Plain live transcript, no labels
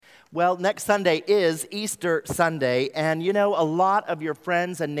Well, next Sunday is Easter Sunday, and you know, a lot of your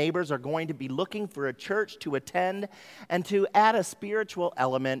friends and neighbors are going to be looking for a church to attend and to add a spiritual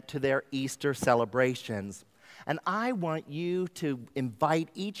element to their Easter celebrations. And I want you to invite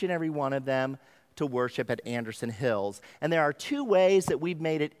each and every one of them to worship at Anderson Hills. And there are two ways that we've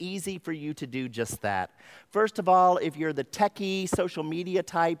made it easy for you to do just that. First of all, if you're the techie social media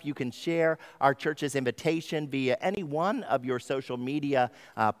type, you can share our church's invitation via any one of your social media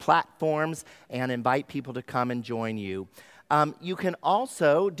platforms and invite people to come and join you. You can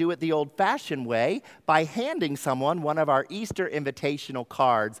also do it the old-fashioned way by handing someone one of our Easter invitational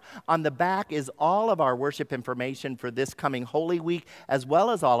cards. On the back is all of our worship information for this coming Holy Week, as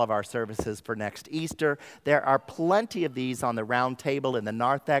well as all of our services for next Easter. There are plenty of these on the round table in the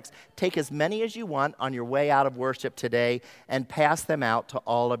narthex. Take as many as you want on your way out of worship today and pass them out to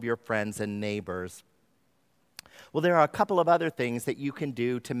all of your friends and neighbors. Well, there are a couple of other things that you can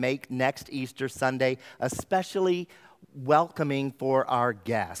do to make next Easter Sunday especially welcoming for our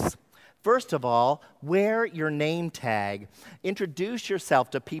guests. First of all, wear your name tag. Introduce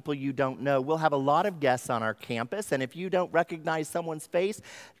yourself to people you don't know. We'll have a lot of guests on our campus, and if you don't recognize someone's face,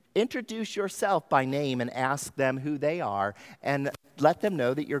 introduce yourself by name and ask them who they are, and let them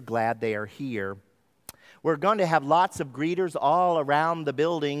know that you're glad they are here. We're going to have lots of greeters all around the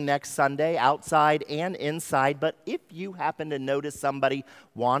building next Sunday, outside and inside. But if you happen to notice somebody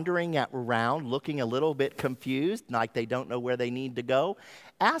wandering around, looking a little bit confused, like they don't know where they need to go,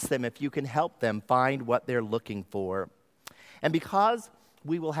 ask them if you can help them find what they're looking for. And because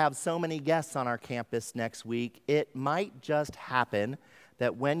we will have so many guests on our campus next week, it might just happen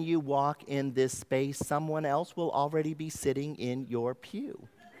that when you walk in this space, someone else will already be sitting in your pew.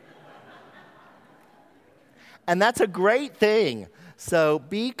 And that's a great thing. So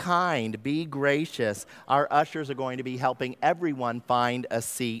be kind, be gracious. Our ushers are going to be helping everyone find a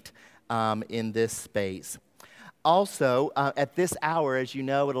seat in this space. Also, at this hour, as you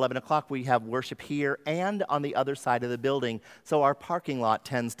know, at 11 o'clock, we have worship here and on the other side of the building. So our parking lot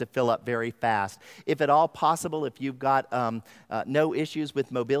tends to fill up very fast. If at all possible, if you've got no issues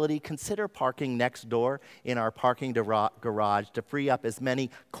with mobility, consider parking next door in our parking garage to free up as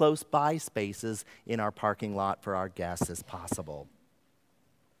many close-by spaces in our parking lot for our guests as possible.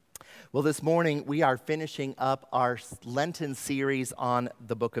 Well, this morning, we are finishing up our Lenten series on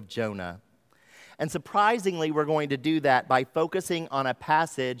the book of Jonah. And surprisingly, we're going to do that by focusing on a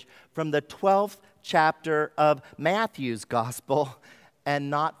passage from the 12th chapter of Matthew's gospel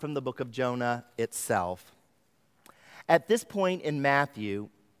and not from the book of Jonah itself. At this point in Matthew,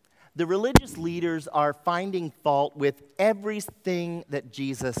 the religious leaders are finding fault with everything that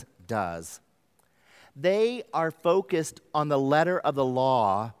Jesus does. They are focused on the letter of the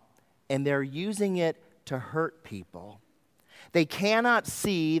law, and they're using it to hurt people. They cannot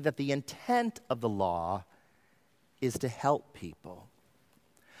see that the intent of the law is to help people.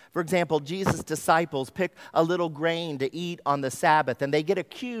 For example, Jesus' disciples pick a little grain to eat on the Sabbath, and they get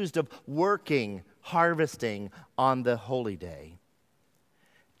accused of working, harvesting on the holy day.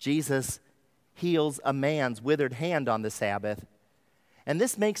 Jesus heals a man's withered hand on the Sabbath, and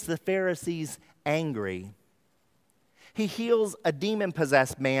this makes the Pharisees angry. He heals a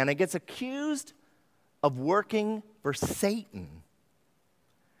demon-possessed man and gets accused of working for Satan.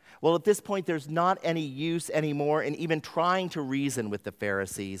 Well, at this point, there's not any use anymore in even trying to reason with the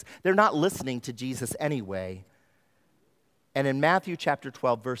Pharisees. They're not listening to Jesus anyway. And in Matthew chapter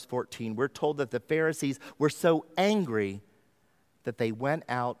 12, verse 14, we're told that the Pharisees were so angry that they went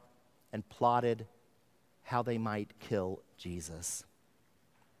out and plotted how they might kill Jesus.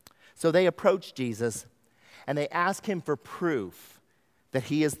 So they approached Jesus and they asked him for proof that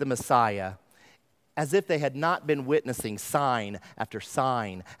he is the Messiah, as if they had not been witnessing sign after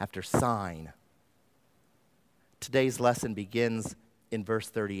sign after sign. Today's lesson begins in verse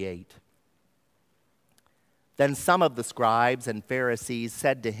 38. Then some of the scribes and Pharisees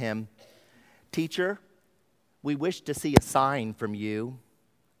said to him, "Teacher, we wish to see a sign from you."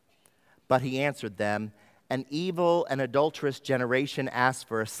 But he answered them, "An evil and adulterous generation asks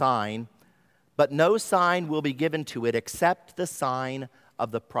for a sign, but no sign will be given to it except the sign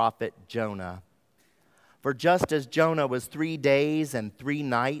of the prophet Jonah. For just as Jonah was 3 days and 3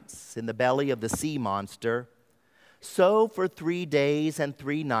 nights in the belly of the sea monster, so for 3 days and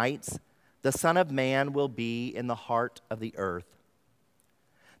 3 nights the Son of Man will be in the heart of the earth.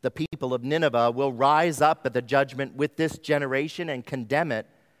 The people of Nineveh will rise up at the judgment with this generation and condemn it,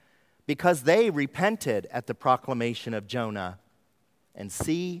 because they repented at the proclamation of Jonah. And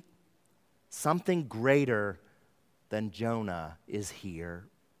see, something greater than Jonah is here."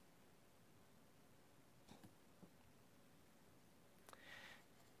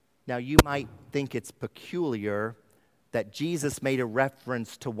 Now, you might think it's peculiar that Jesus made a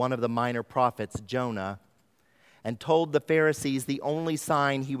reference to one of the minor prophets, Jonah, and told the Pharisees the only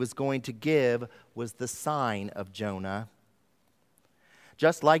sign he was going to give was the sign of Jonah.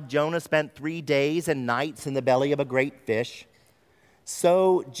 Just like Jonah spent 3 days and nights in the belly of a great fish,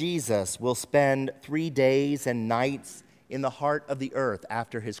 so Jesus will spend 3 days and nights in the heart of the earth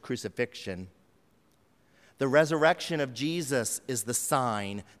after his crucifixion. The resurrection of Jesus is the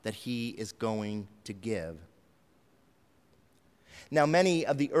sign that he is going to give. Now, many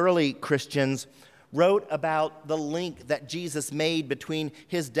of the early Christians wrote about the link that Jesus made between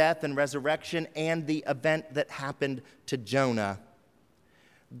his death and resurrection and the event that happened to Jonah.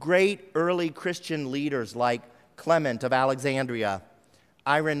 Great early Christian leaders like Clement of Alexandria,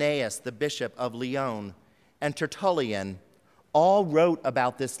 Irenaeus, the bishop of Lyon, and Tertullian all wrote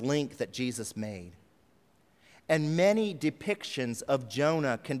about this link that Jesus made. And many depictions of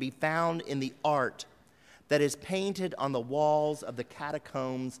Jonah can be found in the art that is painted on the walls of the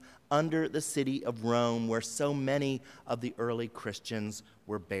catacombs under the city of Rome, where so many of the early Christians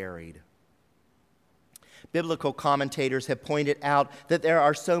were buried. Biblical commentators have pointed out that there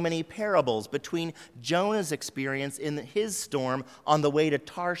are so many parables between Jonah's experience in his storm on the way to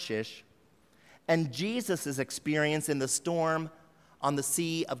Tarshish and Jesus' experience in the storm on the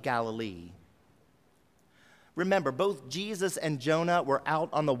Sea of Galilee. Remember, both Jesus and Jonah were out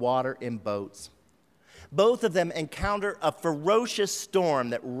on the water in boats. Both of them encounter a ferocious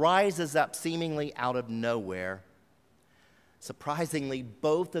storm that rises up seemingly out of nowhere. Surprisingly,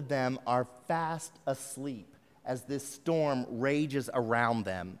 both of them are fast asleep as this storm rages around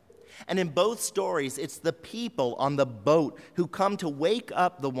them. And in both stories, it's the people on the boat who come to wake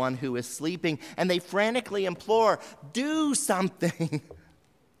up the one who is sleeping, and they frantically implore, "Do something."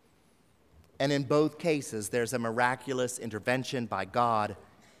 And in both cases, there's a miraculous intervention by God,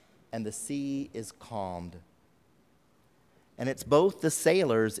 and the sea is calmed. And it's both the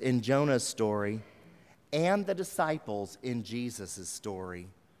sailors in Jonah's story and the disciples in Jesus' story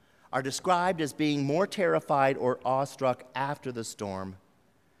are described as being more terrified or awestruck after the storm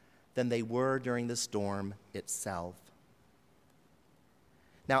than they were during the storm itself.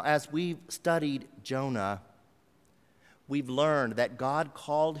 Now, as we've studied Jonah, we've learned that God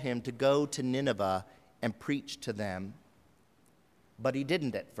called him to go to Nineveh and preach to them. But he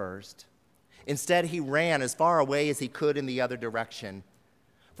didn't at first. Instead, he ran as far away as he could in the other direction.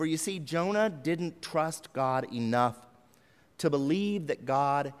 For you see, Jonah didn't trust God enough to believe that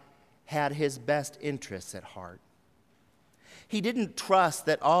God had his best interests at heart. He didn't trust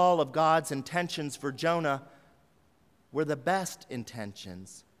that all of God's intentions for Jonah were the best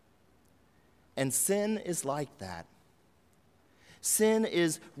intentions. And sin is like that. Sin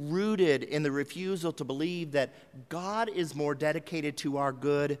is rooted in the refusal to believe that God is more dedicated to our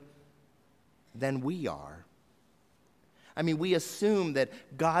good than we are. I mean, we assume that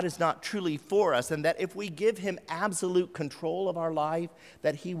God is not truly for us, and that if we give him absolute control of our life,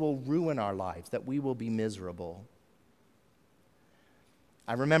 that he will ruin our lives, that we will be miserable.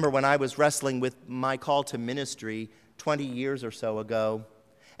 I remember when I was wrestling with my call to ministry 20 years or so ago,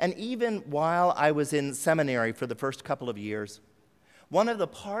 and even while I was in seminary for the first couple of years, one of the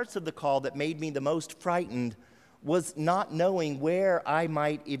parts of the call that made me the most frightened was not knowing where I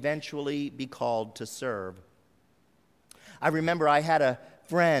might eventually be called to serve. I remember I had a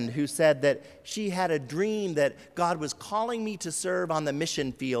friend who said that she had a dream that God was calling me to serve on the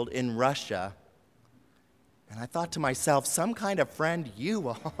mission field in Russia. And I thought to myself, some kind of friend you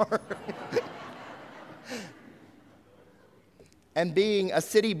are. And being a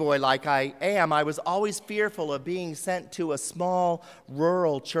city boy like I am, I was always fearful of being sent to a small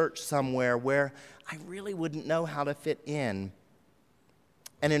rural church somewhere where I really wouldn't know how to fit in.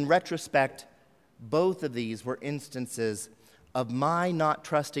 And in retrospect, both of these were instances of my not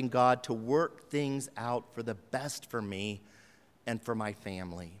trusting God to work things out for the best for me and for my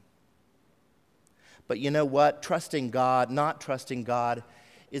family. But you know what? Trusting God, not trusting God,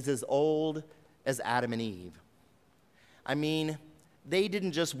 is as old as Adam and Eve. I mean, they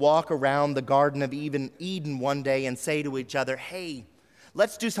didn't just walk around the Garden of Eden one day and say to each other, "Hey,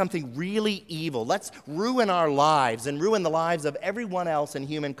 let's do something really evil. Let's ruin our lives and ruin the lives of everyone else in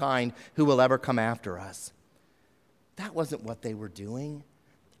humankind who will ever come after us." That wasn't what they were doing.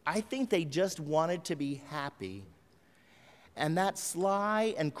 I think they just wanted to be happy. And that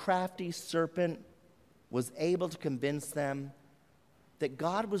sly and crafty serpent was able to convince them that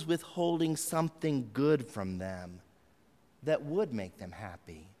God was withholding something good from them that would make them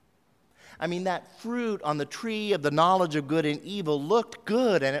happy. I mean, that fruit on the tree of the knowledge of good and evil looked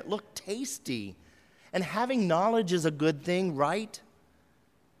good and it looked tasty. And having knowledge is a good thing, right?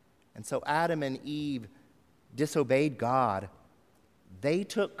 And so Adam and Eve disobeyed God. They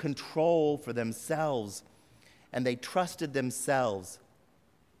took control for themselves, and they trusted themselves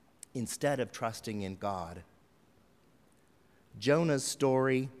instead of trusting in God. Jonah's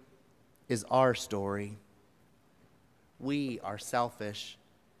story is our story. We are selfish,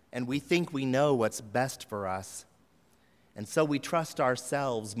 and we think we know what's best for us. And so we trust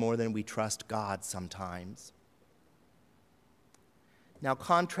ourselves more than we trust God sometimes. Now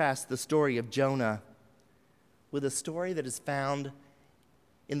contrast the story of Jonah with a story that is found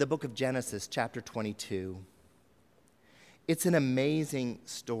in the book of Genesis, chapter 22. It's an amazing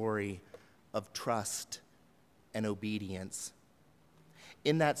story of trust and obedience.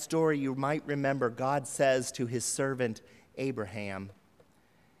 In that story, you might remember God says to his servant Abraham,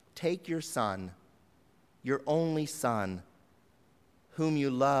 "Take your son, your only son, whom you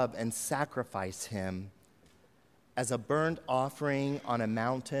love, and sacrifice him as a burnt offering on a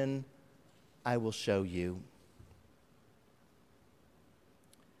mountain I will show you."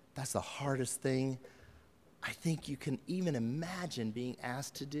 That's the hardest thing I think you can even imagine being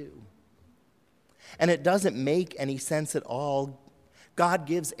asked to do. And it doesn't make any sense at all. God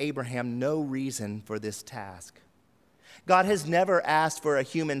gives Abraham no reason for this task. God has never asked for a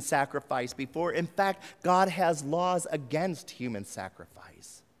human sacrifice before. In fact, God has laws against human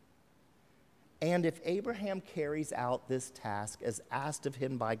sacrifice. And if Abraham carries out this task as asked of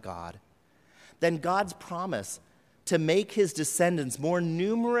him by God, then God's promise to make his descendants more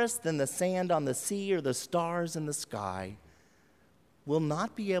numerous than the sand on the sea or the stars in the sky will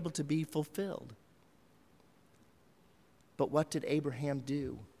not be able to be fulfilled. But what did Abraham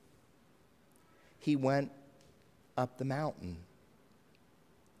do? He went up the mountain.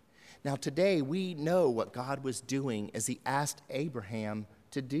 Now today we know what God was doing as he asked Abraham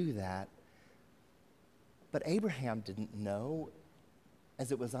to do that. But Abraham didn't know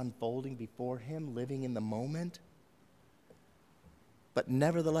as it was unfolding before him, living in the moment. But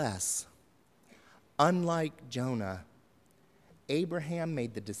nevertheless, unlike Jonah, Abraham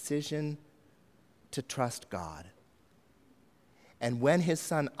made the decision to trust God. And when his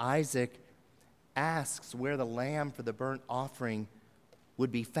son Isaac asks where the lamb for the burnt offering would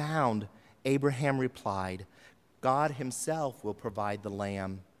be found, Abraham replied, "God himself will provide the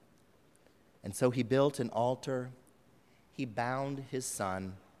lamb." And so he built an altar, he bound his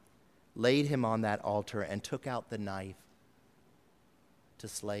son, laid him on that altar, and took out the knife to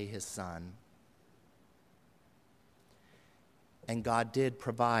slay his son. And God did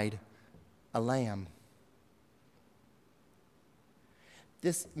provide a lamb.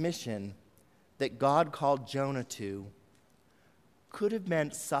 This mission that God called Jonah to could have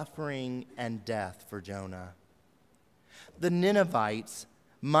meant suffering and death for Jonah. The Ninevites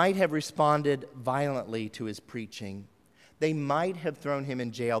might have responded violently to his preaching. They might have thrown him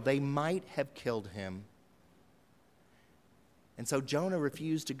in jail. They might have killed him. And so Jonah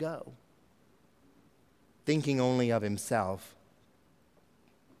refused to go, thinking only of himself.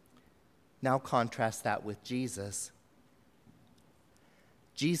 Now contrast that with Jesus.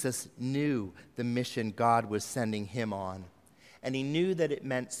 Jesus knew the mission God was sending him on, and he knew that it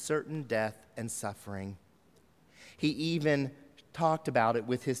meant certain death and suffering. He even talked about it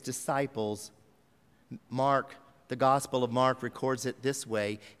with his disciples. Mark, the Gospel of Mark, records it this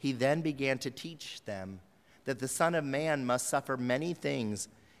way. He then began to teach them that the Son of Man must suffer many things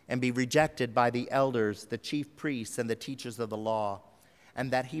and be rejected by the elders, the chief priests, and the teachers of the law,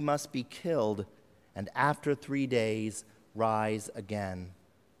 and that he must be killed and after 3 days rise again.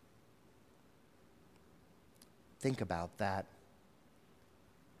 Think about that.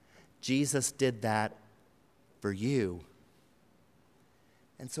 Jesus did that for you.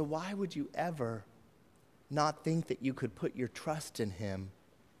 And so why would you ever not think that you could put your trust in him?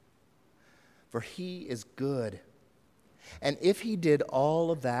 For he is good. And if he did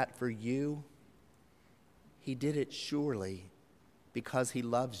all of that for you, he did it surely because he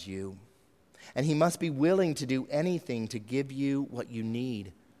loves you. And he must be willing to do anything to give you what you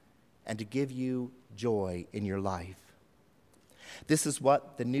need and to give you joy in your life. This is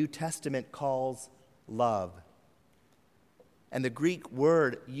what the New Testament calls love. And the Greek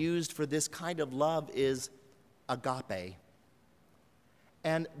word used for this kind of love is agape.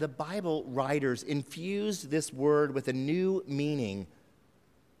 And the Bible writers infused this word with a new meaning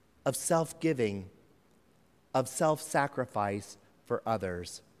of self-giving, of self-sacrifice for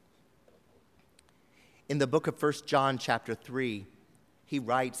others. In the book of 1 John chapter 3, he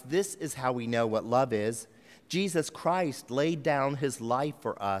writes, "This is how we know what love is. Jesus Christ laid down his life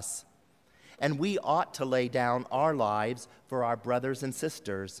for us, and we ought to lay down our lives for our brothers and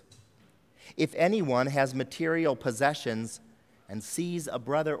sisters. If anyone has material possessions and sees a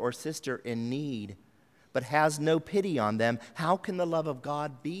brother or sister in need, but has no pity on them, how can the love of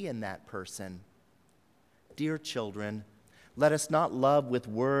God be in that person? Dear children, let us not love with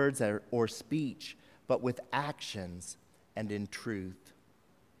words or speech, but with actions and in truth.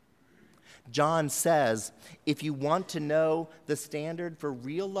 John says, if you want to know the standard for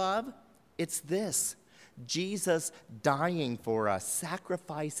real love, it's this: Jesus dying for us,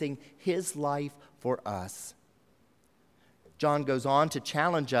 sacrificing his life for us. John goes on to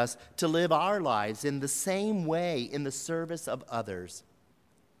challenge us to live our lives in the same way in the service of others.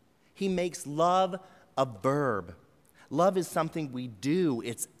 He makes love a verb. Love is something we do,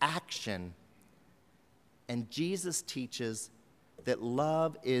 it's action. And Jesus teaches that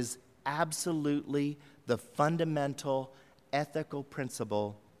love is absolutely the fundamental ethical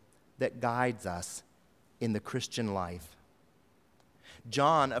principle that guides us in the Christian life.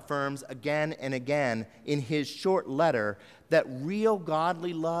 John affirms again and again in his short letter that real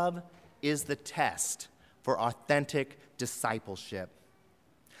godly love is the test for authentic discipleship.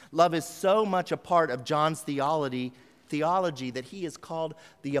 Love is so much a part of John's theology that he is called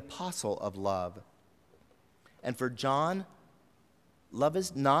the apostle of love. And for John, love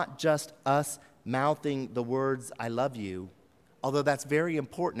is not just us mouthing the words, I love you, although that's very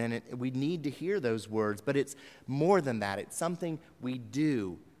important and we need to hear those words, but it's more than that. It's something we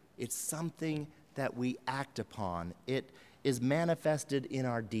do. It's something that we act upon. It is manifested in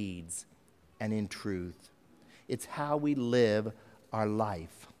our deeds and in truth. It's how we live our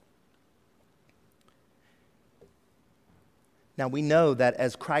life. Now, we know that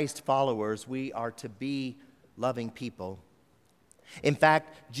as Christ followers, we are to be loving people. In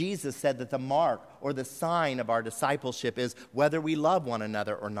fact, Jesus said that the mark or the sign of our discipleship is whether we love one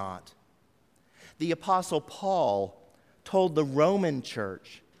another or not. The Apostle Paul told the Roman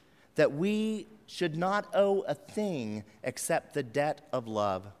church that we should not owe a thing except the debt of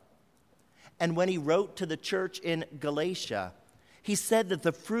love. And when he wrote to the church in Galatia, he said that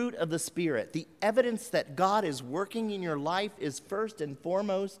the fruit of the Spirit, the evidence that God is working in your life, is first and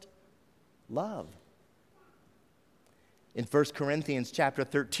foremost love. In 1 Corinthians chapter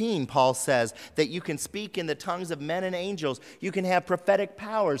 13, Paul says that you can speak in the tongues of men and angels. You can have prophetic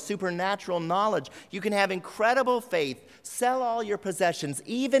powers, supernatural knowledge. You can have incredible faith, sell all your possessions,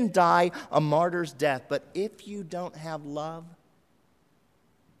 even die a martyr's death. But if you don't have love,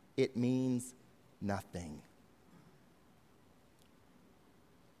 it means nothing.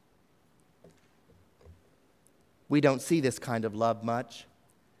 We don't see this kind of love much.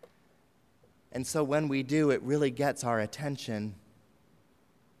 And so when we do, it really gets our attention.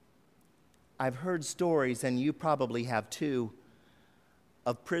 I've heard stories, and you probably have too,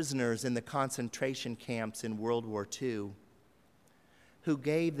 of prisoners in the concentration camps in World War II who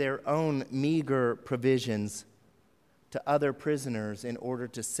gave their own meager provisions to other prisoners in order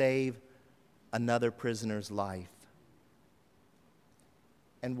to save another prisoner's life.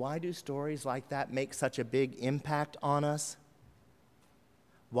 And why do stories like that make such a big impact on us?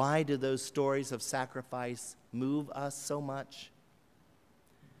 Why do those stories of sacrifice move us so much?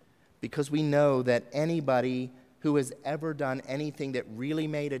 Because we know that anybody who has ever done anything that really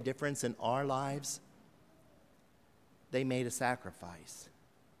made a difference in our lives, they made a sacrifice.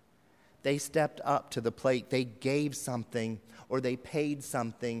 They stepped up to the plate. They gave something, or they paid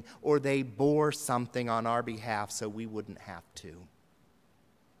something, or they bore something on our behalf so we wouldn't have to.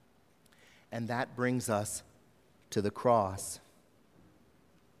 And that brings us to the cross.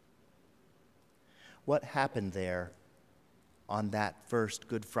 What happened there on that first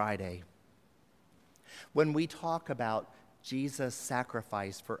Good Friday? When we talk about Jesus'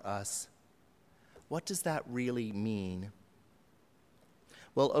 sacrifice for us, what does that really mean?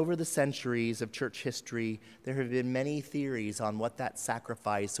 Well, over the centuries of church history, there have been many theories on what that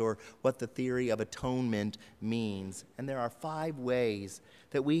sacrifice or what the theory of atonement means. And there are 5 ways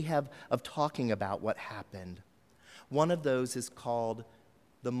that we have of talking about what happened. One of those is called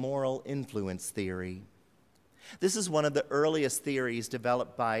the moral influence theory. This is one of the earliest theories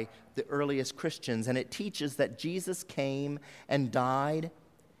developed by the earliest Christians, and it teaches that Jesus came and died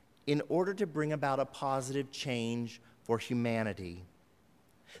in order to bring about a positive change for humanity.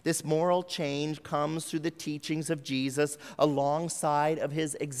 This moral change comes through the teachings of Jesus alongside of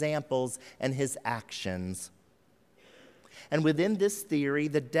his examples and his actions. And within this theory,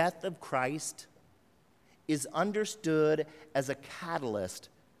 the death of Christ is understood as a catalyst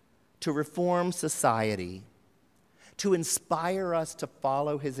to reform society, to inspire us to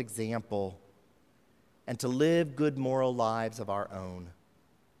follow his example, and to live good moral lives of our own.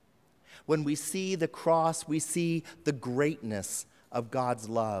 When we see the cross, we see the greatness of God's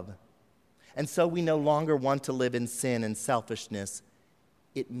love. And so we no longer want to live in sin and selfishness.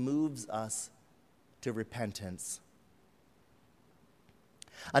 It moves us to repentance.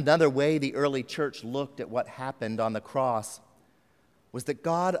 Another way the early church looked at what happened on the cross was that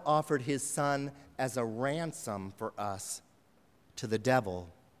God offered his Son as a ransom for us to the devil.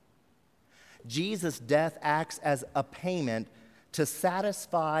 Jesus' death acts as a payment to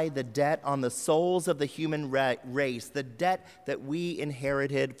satisfy the debt on the souls of the human race, the debt that we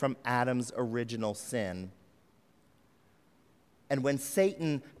inherited from Adam's original sin. And when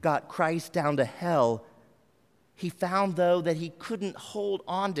Satan got Christ down to hell, he found, though, that he couldn't hold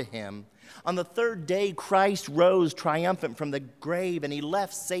on to him. On the third day, Christ rose triumphant from the grave, and he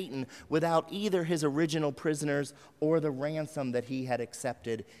left Satan without either his original prisoners or the ransom that he had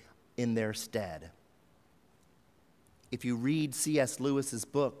accepted in their stead. If you read C.S. Lewis's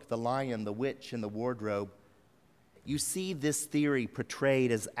book, The Lion, the Witch, and the Wardrobe, you see this theory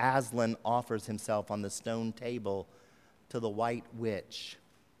portrayed as Aslan offers himself on the stone table to the white witch.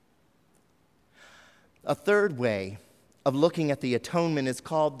 A third way of looking at the atonement is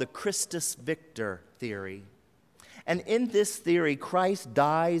called the Christus Victor theory. And in this theory, Christ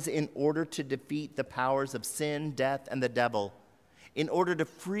dies in order to defeat the powers of sin, death, and the devil, in order to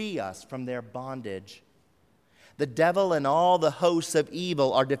free us from their bondage. The devil and all the hosts of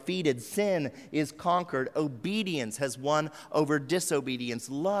evil are defeated. Sin is conquered. Obedience has won over disobedience.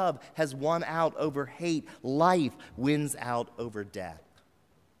 Love has won out over hate. Life wins out over death.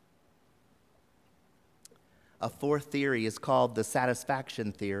 A fourth theory is called the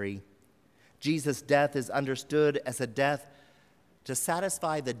satisfaction theory. Jesus' death is understood as a death to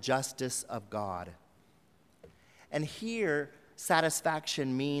satisfy the justice of God. And here,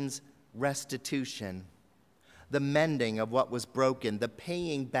 satisfaction means restitution, the mending of what was broken, the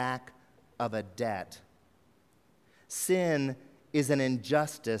paying back of a debt. Sin is an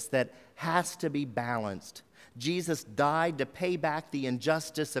injustice that has to be balanced. Jesus died to pay back the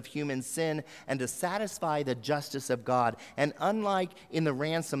injustice of human sin and to satisfy the justice of God. And unlike in the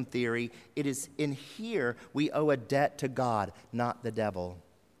ransom theory, it is in here we owe a debt to God, not the devil.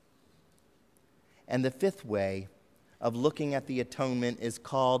 And the fifth way of looking at the atonement is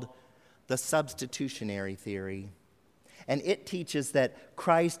called the substitutionary theory. And it teaches that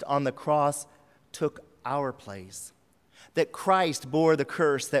Christ on the cross took our place, that Christ bore the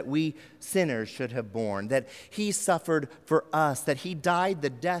curse that we sinners should have borne, that he suffered for us, that he died the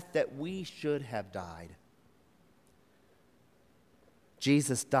death that we should have died.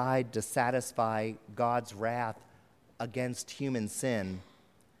 Jesus died to satisfy God's wrath against human sin,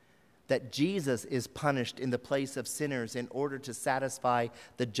 that Jesus is punished in the place of sinners in order to satisfy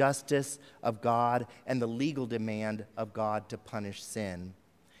the justice of God and the legal demand of God to punish sin.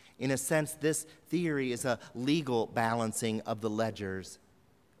 In a sense, this theory is a legal balancing of the ledgers.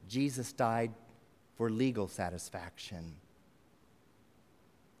 Jesus died for legal satisfaction.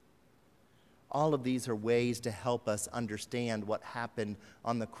 All of these are ways to help us understand what happened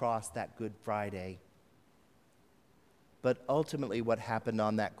on the cross that Good Friday. But ultimately, what happened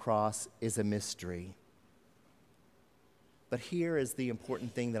on that cross is a mystery. But here is the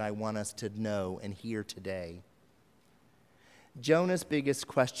important thing that I want us to know and hear today. Jonah's biggest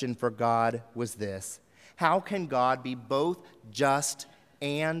question for God was this: how can God be both just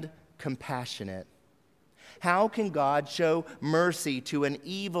and compassionate? How can God show mercy to an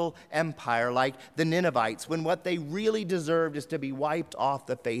evil empire like the Ninevites when what they really deserved is to be wiped off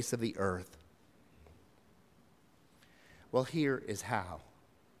the face of the earth? Well, here is how.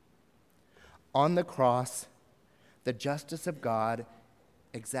 On the cross, the justice of God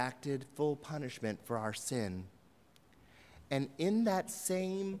exacted full punishment for our sin. And in that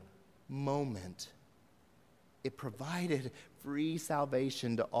same moment, it provided free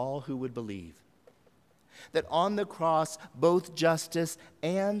salvation to all who would believe. That on the cross, both justice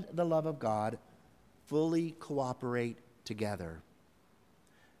and the love of God fully cooperate together.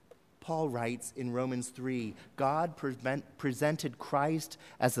 Paul writes in Romans 3, God presented Christ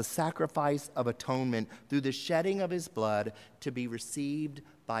as a sacrifice of atonement through the shedding of his blood to be received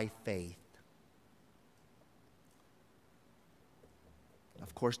by faith.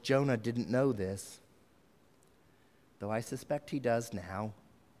 Of course, Jonah didn't know this, though I suspect he does now.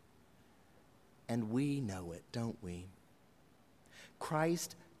 And we know it, don't we?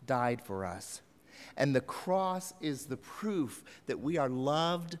 Christ died for us, and the cross is the proof that we are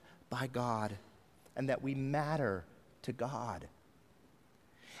loved by God and that we matter to God.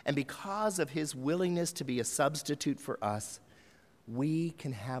 And because of his willingness to be a substitute for us, we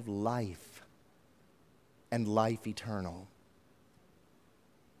can have life and life eternal.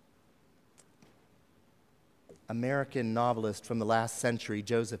 American novelist from the last century,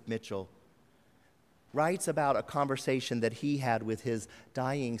 Joseph Mitchell, writes about a conversation that he had with his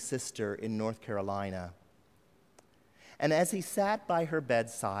dying sister in North Carolina. And as he sat by her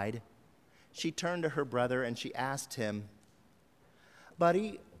bedside, she turned to her brother and she asked him,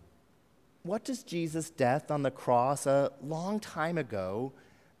 "Buddy, what does Jesus' death on the cross a long time ago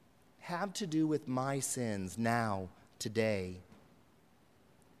have to do with my sins now, today?"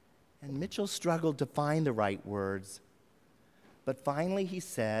 And Mitchell struggled to find the right words, but finally he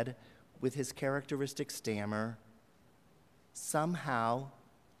said, with his characteristic stammer, "Somehow,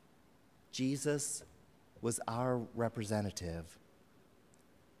 Jesus was our representative."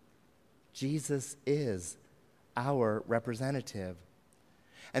 Jesus is our representative.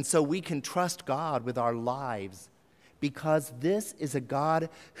 And so we can trust God with our lives because this is a God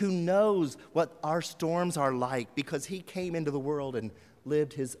who knows what our storms are like because he came into the world and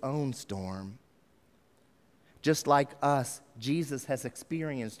lived his own storm. Just like us, Jesus has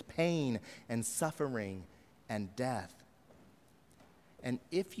experienced pain and suffering and death. And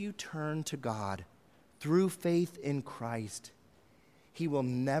if you turn to God through faith in Christ, he will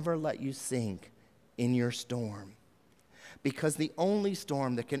never let you sink in your storm. Because the only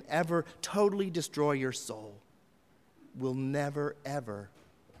storm that can ever totally destroy your soul will never, ever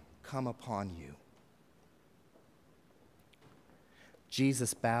come upon you.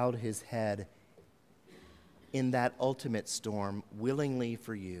 Jesus bowed his head in that ultimate storm willingly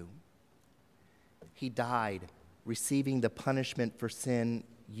for you. He died, receiving the punishment for sin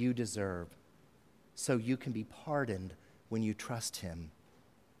you deserve, so you can be pardoned when you trust him.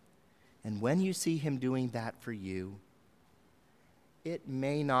 And when you see him doing that for you, it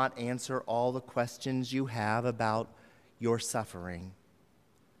may not answer all the questions you have about your suffering,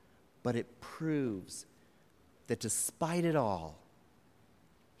 but it proves that despite it all,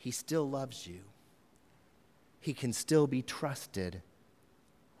 he still loves you. He can still be trusted.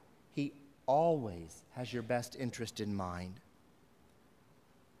 He always has your best interest in mind,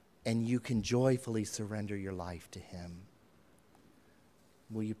 and you can joyfully surrender your life to him.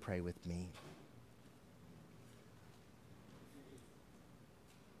 Will you pray with me?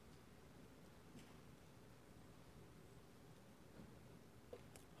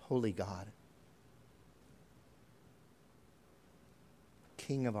 Holy God,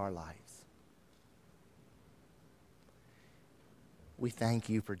 King of our lives, we thank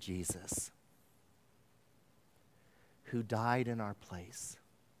you for Jesus, who died in our place,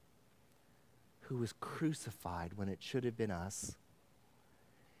 who was crucified when it should have been us,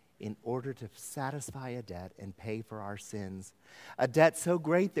 in order to satisfy a debt and pay for our sins, a debt so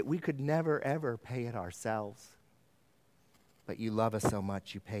great that we could never, ever pay it ourselves. But you love us so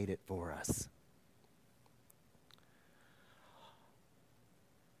much, you paid it for us.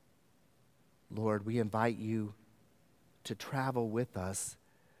 Lord, we invite you to travel with us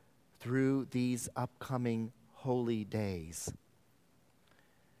through these upcoming holy days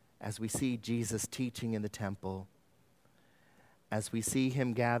as we see Jesus teaching in the temple, as we see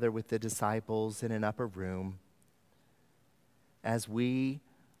him gather with the disciples in an upper room, as we,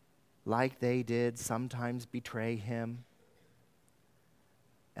 like they did, sometimes betray him,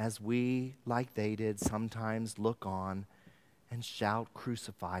 as we, like they did, sometimes look on and shout,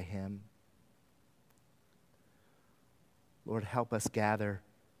 "Crucify him." Lord, help us gather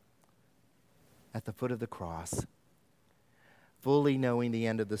at the foot of the cross, fully knowing the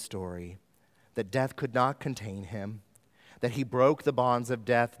end of the story, that death could not contain him, that he broke the bonds of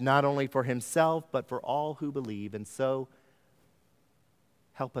death not only for himself but for all who believe. And so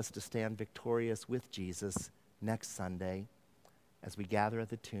help us to stand victorious with Jesus next Sunday as we gather at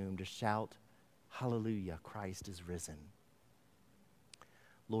the tomb to shout, "Hallelujah, Christ is risen."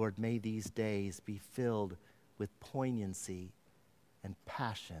 Lord, may these days be filled with poignancy and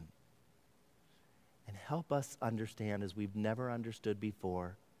passion, and help us understand, as we've never understood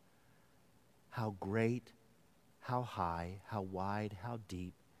before, how great, how high, how wide, how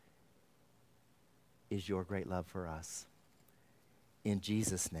deep is your great love for us. In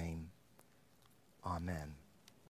Jesus' name, amen.